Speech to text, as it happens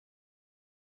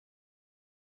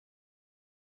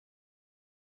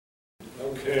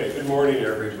Okay, good morning,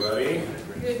 everybody.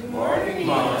 Good morning.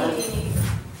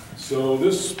 So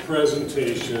this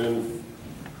presentation,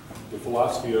 the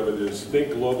philosophy of it is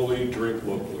think globally, drink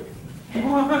locally.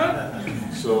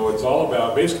 So it's all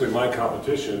about, basically my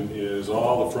competition is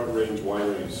all the front range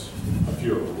wineries, a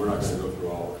few of them, we're not going to go through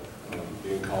all of them,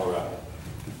 in Colorado.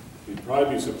 You'd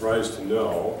probably be surprised to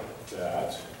know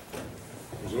that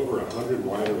there's over 100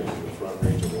 wineries in the front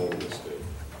range alone in this state.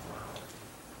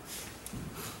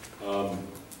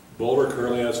 Boulder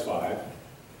currently has 5,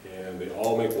 and they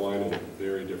all make wine in a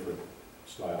very different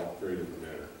style, very different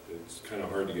manner. It's kind of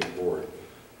hard to get bored.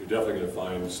 You're definitely going to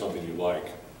find something you like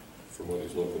from one of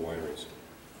these local wineries.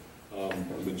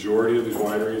 The majority of these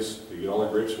wineries, you get all the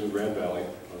grapes from the Grand Valley.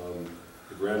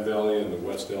 The Grand Valley and the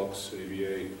West Elks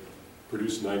AVA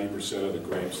produce 90% of the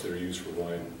grapes that are used for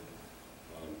wine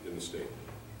in the state.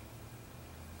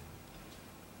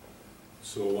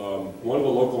 So one of the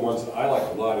local ones that I like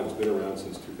a lot, it's been around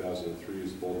since 2003,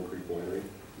 is Boulder Creek Winery.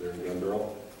 They're in Gun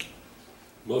Barrel.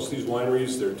 Most of these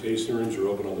wineries, their tasting rooms are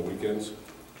open on the weekends,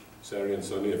 Saturday and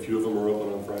Sunday. A few of them are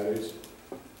open on Fridays,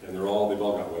 and they've all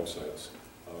got websites.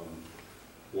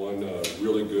 One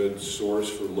really good source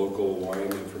for local wine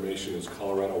information is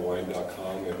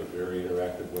coloradowine.com. They have a very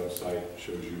interactive website,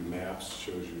 shows you maps,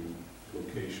 shows you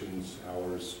locations,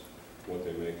 hours, what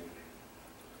they make.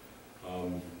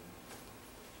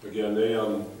 Again,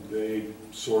 they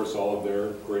source all of their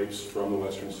grapes from the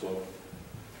Western Slope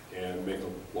and make a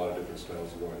lot of different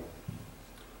styles of wine.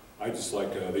 I just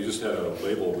like, they just had a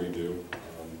label redo,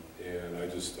 and I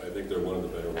think they're one of the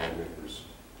better winemakers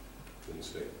in the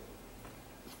state.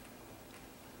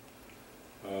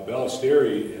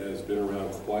 Ballesteri has been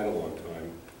around quite a long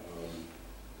time.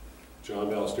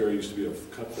 John Ballesteri used to be a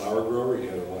cut flower grower. He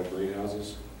had a lot of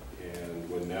greenhouses, and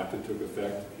when NAFTA took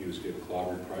effect, he was getting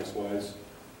clobbered price-wise.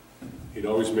 He'd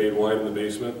always made wine in the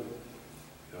basement.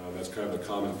 That's kind of a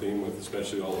common theme with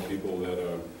especially all the people that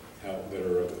are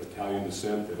of Italian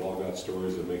descent. They've all got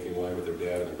stories of making wine with their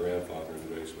dad and their grandfather in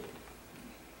the basement.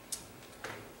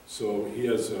 So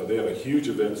they have a huge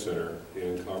event center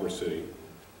in Commerce City,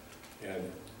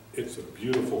 and it's a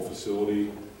beautiful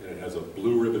facility, and it has a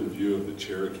blue ribbon view of the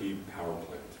Cherokee power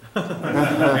plant.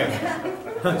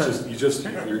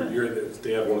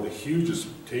 They have one of the hugest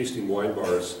tasting wine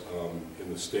bars in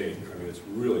the state. I mean, it's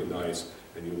really nice.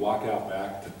 And you walk out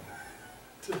back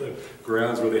to the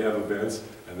grounds where they have events,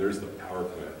 and there's the power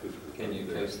plant. Can you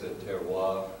taste the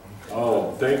terroir?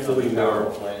 Oh, thankfully no.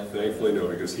 Thankfully no,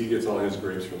 because he gets all his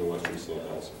grapes from the Western Slope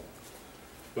also.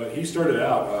 But he started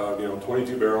out,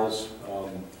 22 barrels,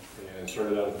 and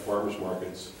started out at the farmers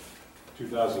markets.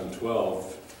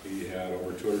 2012. He had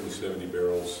over 270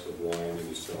 barrels of wine in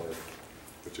his cellar,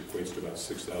 which equates to about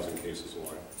 6,000 cases of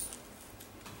wine.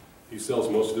 He sells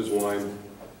most of his wine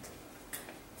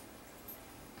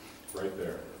right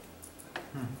there,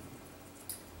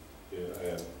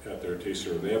 at their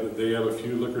tasting room. They have a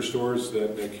few liquor stores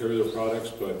that carry their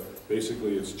products, but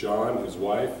basically it's John, his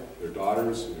wife, their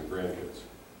daughters, and their grandkids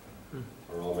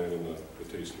are all men in the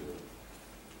tasting room.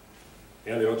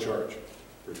 And they don't charge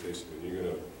for tasting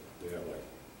room. They have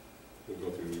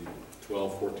we'll go through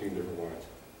 12, 14 different wines.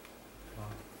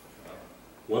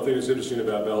 One thing that's interesting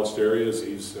about Ballesteri is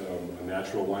he's a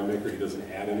natural winemaker. He doesn't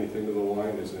add anything to the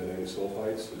wine, doesn't add any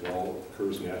sulfites. It all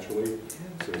occurs naturally.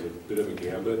 So there's a bit of a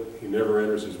gambit. He never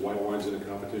enters his white wines in a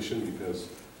competition because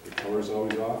the color's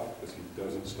always off, because he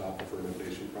doesn't stop the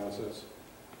fermentation process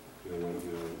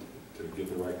to get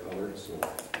the right color. So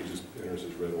he just enters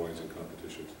his red wines in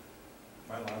competitions.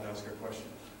 Am I allowed to ask a question?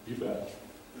 You bet.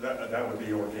 That would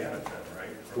be organic then,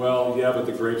 right? Well, yeah, but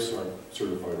the grapes aren't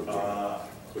certified organic.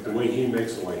 But the way he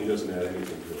makes the wine, he doesn't add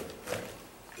anything to it. Right.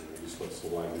 He just lets the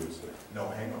wine do its thing. No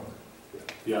hangover.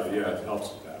 Yeah, it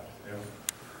helps with that. Yeah.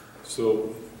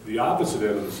 So the opposite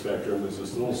end of the spectrum is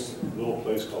this little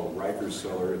place called Riker's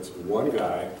Cellar. It's one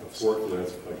guy, a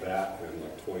forklift, a vat, and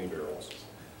like 20 barrels,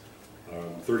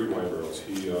 30 wine barrels.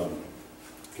 He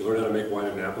learned how to make wine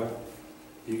in Napa.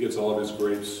 He gets all of his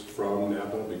grapes from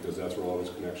Napa because that's where all his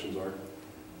connections are,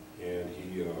 and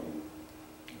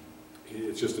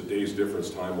it's just a day's difference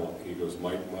time. He goes,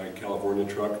 my California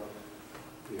truck,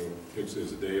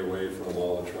 is a day away from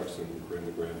all the trucks in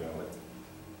the Grand Valley.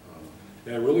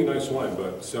 And a really nice wine,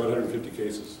 but 750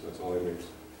 cases, that's all he makes.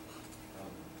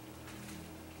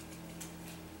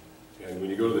 And when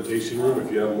you go to the tasting room,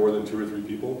 if you have more than 2 or 3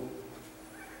 people,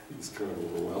 he's kind of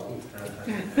overwhelmed.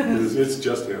 It's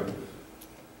just him.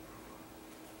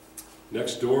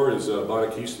 Next door is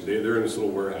Bonaquisti. They're in this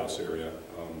little warehouse area.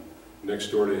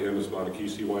 Next door to him is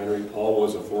Bonaquisti Winery. Paul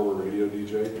was a former radio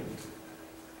DJ,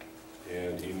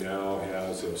 and he now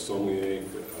has a sommelier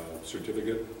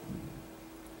certificate.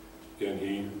 Again,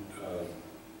 he,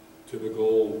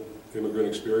 typical immigrant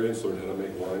experience, learned how to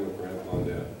make wine with grandpa and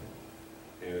dad.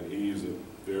 And he's a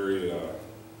very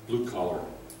blue collar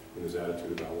in his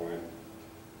attitude about wine.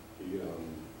 He,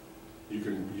 you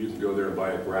can go there and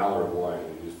buy a growler of wine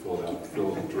and you just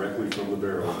fill it directly from the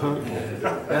barrel.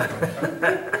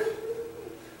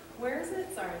 Where is it?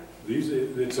 Sorry.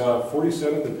 It's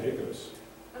 47th and Pecos.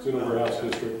 It's in a warehouse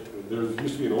district. There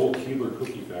used to be an old Keebler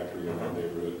cookie factory in that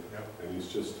neighborhood, and he's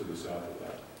just to the south of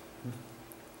that.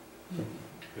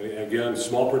 And again,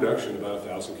 small production, about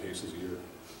 1,000 cases a year.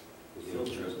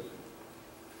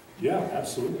 Yeah,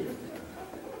 absolutely.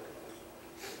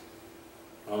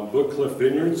 Book Cliff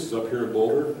Vineyards is up here in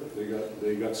Boulder.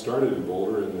 They got started in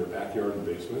Boulder in their backyard and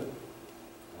basement.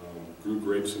 Grew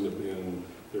grapes in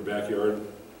their backyard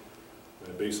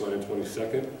at Baseline and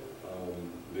 22nd.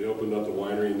 They opened up the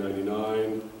winery in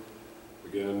 '99.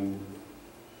 Again,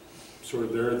 sort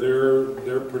of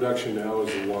their production now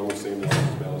is along the same lines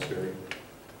as Ballasteri.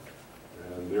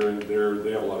 And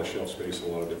they have a lot of shelf space in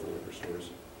a lot of different liquor stores.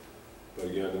 But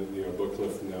again, you know, Book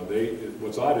Cliff now,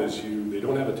 what's odd is they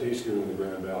don't have a tasting room in the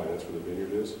Grand Valley. That's where the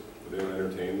vineyard is, but they don't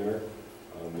entertain there.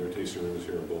 Their tasting room is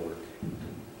here in Boulder.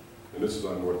 And this is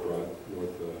on North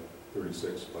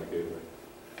 36 by Gateway.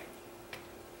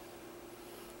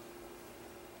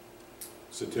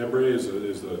 Settembre is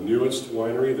the newest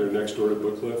winery. They're next door to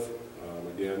Book Cliff.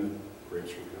 Again,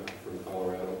 grapes from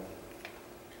Colorado.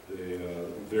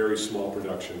 Very small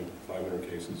production, 500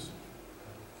 cases.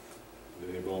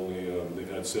 They've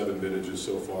had 7 vintages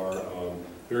so far.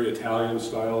 Very Italian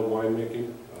style of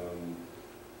winemaking.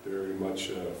 Very much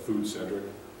food centric.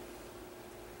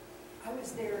 I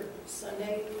was there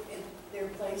Sunday at their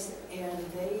place, and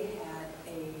they had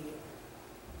a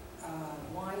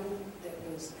wine that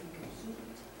was you could heat.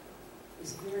 It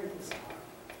was very bizarre.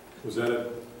 Was that at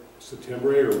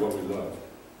Settembre or What We Love?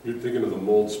 You're thinking of the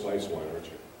mulled spice wine, aren't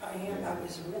you? I am. I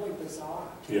was really bizarre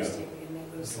Yeah. tasting, and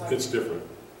it was like It's different.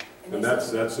 And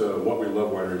that's What We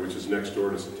Love Winery, which is next door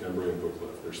to Settembre and Book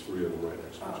Cliff. There's 3 of them right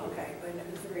next to each other. oh, okay, but it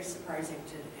was very surprising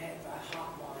to have a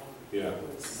hot wine. Yeah. It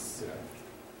was, Yeah.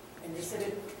 and they said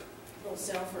it will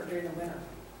sell for during the winter.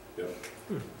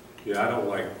 Yeah,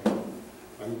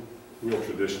 I'm real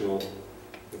traditional.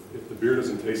 If the beer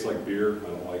doesn't taste like beer, I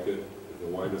don't like it. If the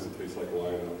wine doesn't taste like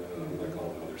wine, I don't like all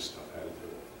the other stuff added to it.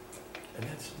 And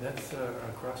that's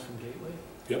across from Gateway?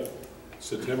 Yep.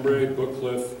 Settembre, Book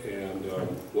Cliff, and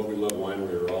What We Love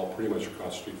Winery are all pretty much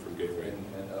across the street from Gateway.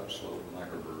 And Upslope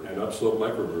Microbrewery. And Upslope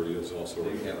Microbrewery is also.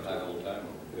 They have a high old time.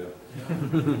 Yeah.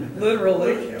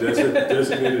 Literally.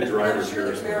 Designated drivers I'm here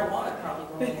sure as there's well. marijuana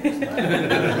probably growing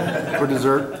there. For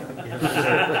dessert? You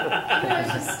guys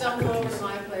just stumble over to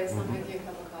my place, I'll make you a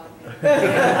cup of coffee.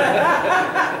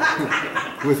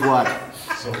 With what?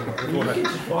 You can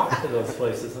just walk to those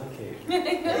places, huh, Kate?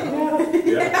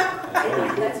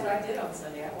 Yeah. That's what I did on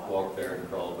Sunday. I walked. Walk there and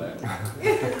crawl back.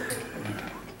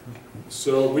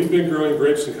 So we've been growing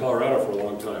grapes in Colorado for a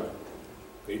long time.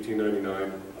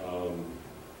 1899.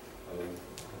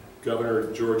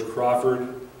 Governor George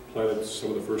Crawford planted some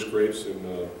of the first grapes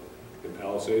in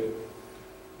Palisade.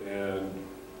 And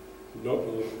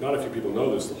not a few people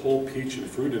know this, the whole peach and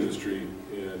fruit industry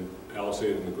in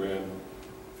Palisade and the Grand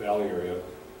Valley area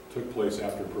took place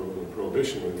after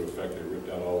Prohibition went into effect. They ripped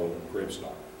out all the grape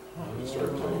stock. They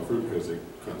started planting fruit because they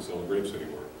couldn't sell the grapes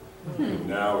anymore. And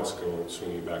now it's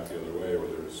swinging back the other way where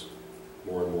there's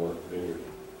more and more vineyard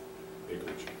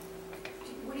acreage.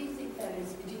 What do you think that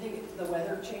is? Do you think the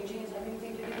weather changing is having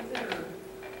anything to do with it? Or?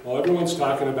 Well, everyone's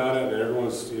talking about it, and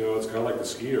everyone's, it's kind of like the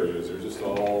ski areas. They're just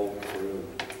all sort of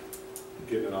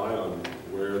getting an eye on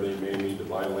where they may need to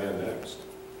buy land next.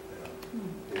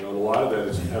 A lot of that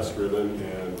is pest driven,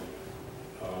 and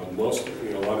a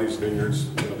lot of these vineyards,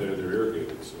 they're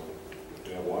irrigated, so if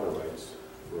they have water rights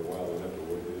for a while, they have to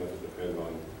depend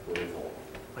on rainfall.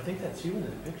 I think that's you in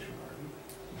the picture,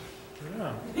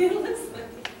 Marty. It looks like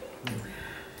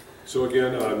So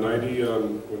again,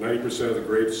 90% of the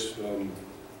grapes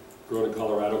grown in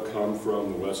Colorado come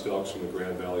from the West Elks and the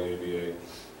Grand Valley AVA.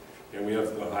 And we have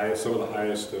some of the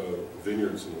highest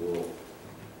vineyards in the world,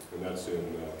 and that's in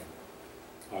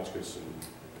Hotchkiss and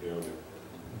Peonia.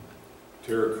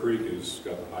 Terra Creek has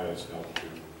got the highest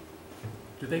altitude.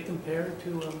 Do they compare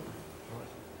to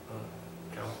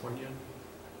California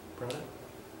product?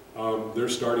 They're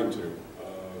starting to.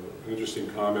 An interesting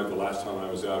comment the last time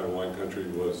I was out in wine country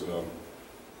was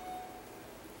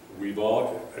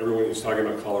everyone is talking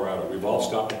about Colorado. We've all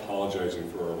stopped apologizing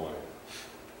for our wine.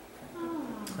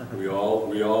 We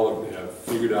all have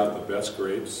figured out the best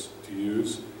grapes to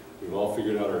use. We've all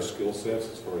figured out our skill sets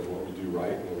as far as what we do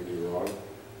right and what we do wrong.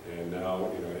 And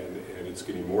now, you know, and it's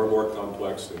getting more and more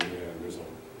complex, and there's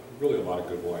really a lot of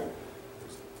good wine.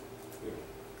 You know,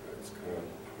 it's kind of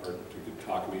hard to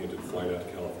talk me into flying out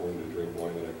to California to drink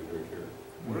wine that I can drink here.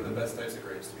 What are the best types of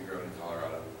grapes to be grown in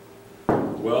Colorado?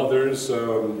 Well, there's, I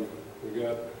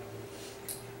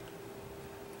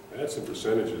had some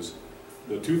percentages.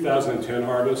 The 2010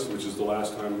 harvest, which is the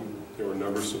last time there were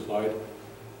numbers supplied,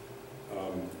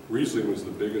 Riesling was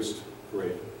the biggest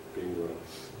grape being grown.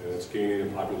 And it's gaining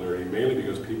in popularity mainly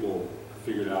because people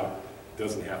figured out it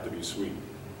doesn't have to be sweet.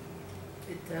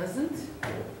 It doesn't?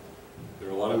 There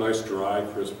are a lot of nice dry,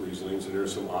 crisp Rieslings, and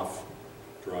there's some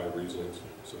off-dry Rieslings.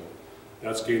 So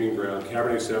that's gaining ground.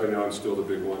 Cabernet Sauvignon is still the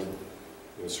big one.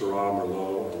 You know, Syrah,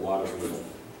 Merlot, a lot of them.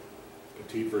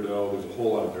 Petit Verdot, there's a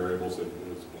whole lot of variables. There's a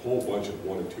whole bunch of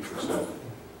 1% and 2%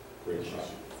 grape crop.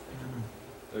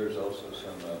 There's also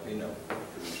some Pinot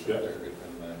produced Yeah. out there, good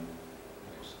friend of mine,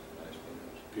 makes nice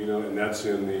Pinots. Pinot, and that's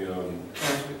in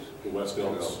the West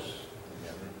Elks.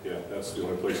 Yeah. Yeah, that's the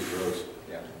only place it grows.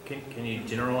 Yeah. Can you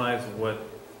generalize what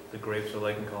the grapes are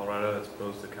like in Colorado as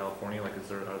opposed to California? Like,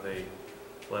 are they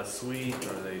less sweet?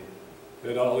 Are they?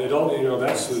 It all, you know,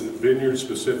 that's vineyard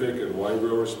specific and wine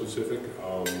grower specific.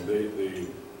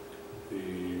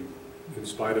 In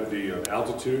spite of the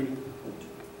altitude,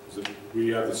 we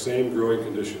have the same growing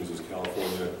conditions as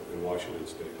California and Washington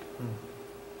State.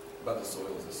 About the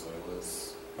soil is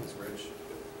rich.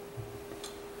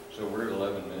 So we're at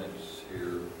 11 minutes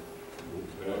here.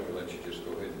 I'll let you just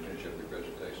go ahead and finish up your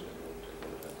presentation and we'll take a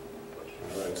look at the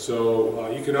questions. All right, so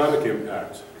economic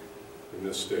impact in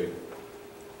this state.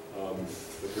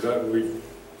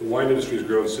 The wine industry has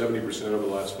grown 70% over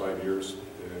the last 5 years,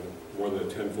 and more than a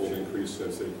tenfold increase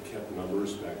since they kept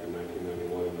numbers back in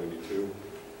 1991 and 92.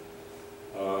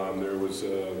 There was,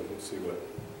 let's see what,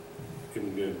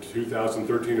 in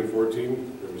 2013 and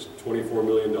 14, there was $24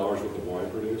 million worth of wine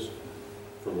produced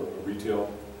from a retail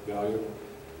value.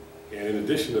 And in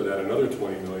addition to that, another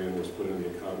 $20 million was put in the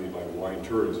economy by wine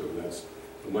tourism. That's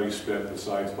the money spent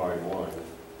besides buying wine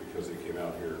because they came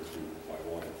out here to buy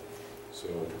wine. So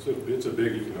it's a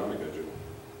big economic engine.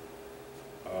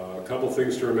 A couple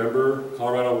things to remember: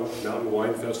 Colorado Mountain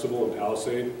Wine Festival in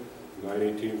Palisade,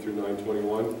 9/18 through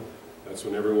 9/21. That's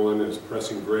when everyone is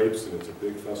pressing grapes, and it's a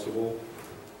big festival.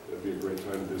 It'd be a great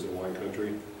time to visit wine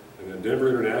country. And then Denver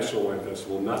International Wine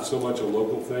Festival, not so much a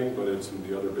local thing, but it's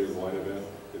the other big wine event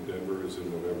in Denver is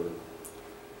in November.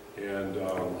 And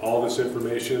all this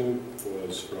information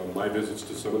was from my visits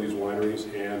to some of these wineries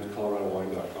and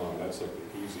coloradowine.com. That's like the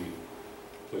easy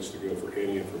place to go for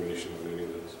any information on any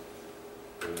of this.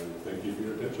 And thank you for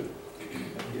your attention. Thank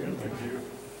you.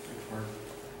 Thanks, Mark.